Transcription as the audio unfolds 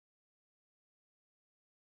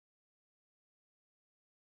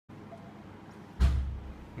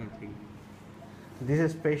This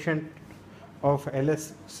is patient of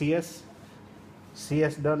LSCS.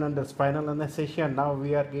 CS done under spinal anesthesia. Now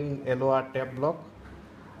we are giving LOR tap block.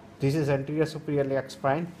 This is anterior superior iliac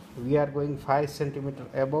spine. We are going 5 centimeter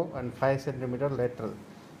above and 5 centimeter lateral.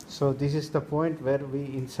 So this is the point where we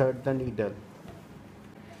insert the needle.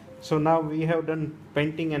 So now we have done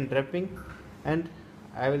painting and wrapping, and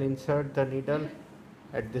I will insert the needle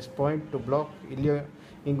at this point to block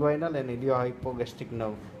ilioinguinal and iliohypogastric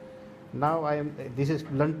nerve. Now this is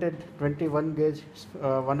blunted 21 gauge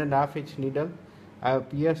 1.5 inch needle. I have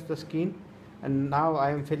pierced the skin, and now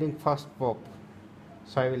I am filling first pop.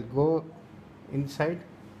 So I will go inside.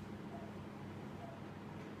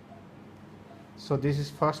 So this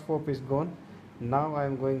is first pop is gone. Now I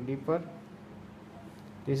am going deeper.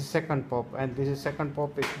 This is second pop, and this is second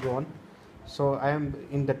pop is gone. So I am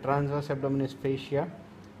in the transverse abdominis fascia.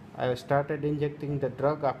 I have started injecting the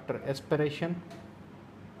drug after aspiration.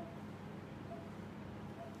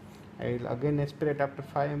 I will again aspirate after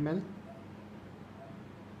 5 ml.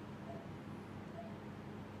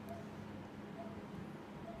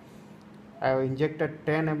 I have injected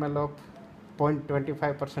 10 ml of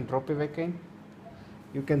 0.25% ropivacaine.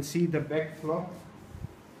 You can see the back flow.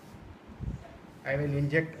 I will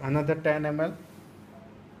inject another 10 ml.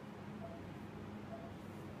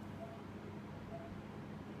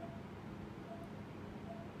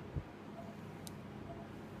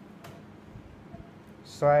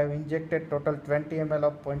 So I have injected total 20 ml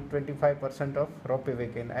of 0.25% of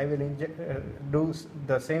ropivacaine. I will do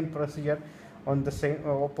the same procedure on the same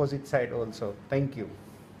opposite side also. Thank you.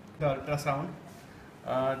 The ultrasound.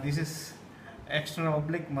 This is external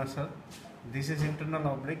oblique muscle. This is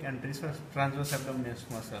internal oblique, and this was transverse abdominis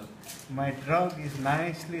muscle. My drug is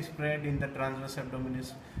nicely spread in the transverse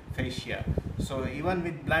abdominis fascia. So even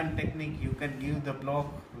with blind technique, you can give the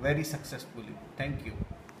block very successfully. Thank you.